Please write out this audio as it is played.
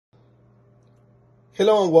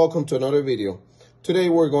Hello and welcome to another video. Today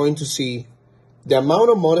we're going to see the amount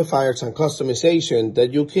of modifiers and customization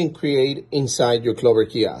that you can create inside your Clover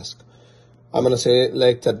Kiosk. I'm going to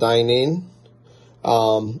select a dine-in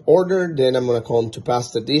order, then I'm going to come to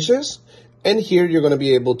pasta dishes. And here you're going to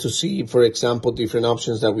be able to see, for example, different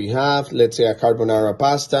options that we have. Let's say a carbonara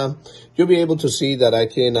pasta. You'll be able to see that I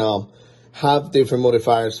can have different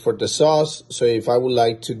modifiers for the sauce. So if I would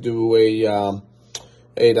like to do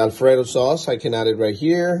an Alfredo sauce, I can add it right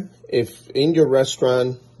here. If in your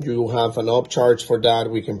restaurant you have an upcharge for that,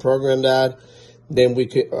 we can program that. Then we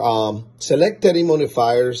could select any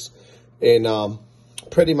modifiers and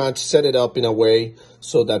pretty much set it up in a way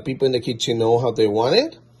so that people in the kitchen know how they want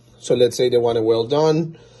it. So let's say they want it well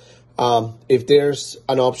done. If there's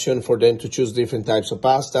an option for them to choose different types of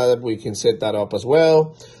pasta, we can set that up as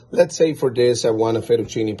well. Let's say for this, I want a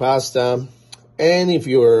fettuccine pasta. And if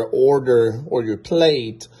your order or your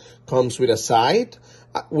plate comes with a side,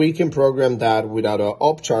 we can program that without an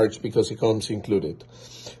upcharge because it comes included.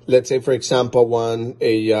 Let's say, for example, I want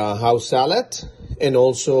a house salad, and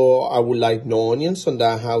also I would like no onions on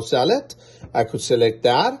that house salad. I could select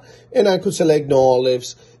that, and I could select no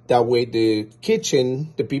olives. That way the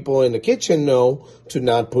people in the kitchen know to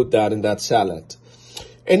not put that in that salad.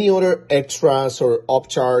 Any other extras or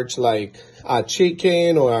upcharge like a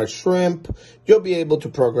chicken or a shrimp, you'll be able to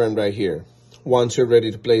program right here. Once you're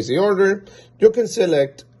ready to place the order, you can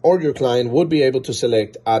select, or your client would be able to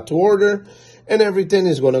select add to order, and everything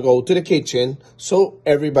is going to go to the kitchen so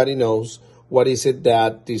everybody knows what is it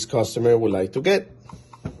that this customer would like to get.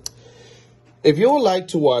 If you would like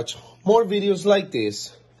to watch more videos like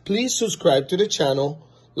this, please subscribe to the channel,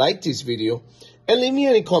 like this video, and leave me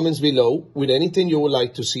any comments below with anything you would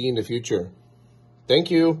like to see in the future. Thank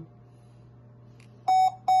you.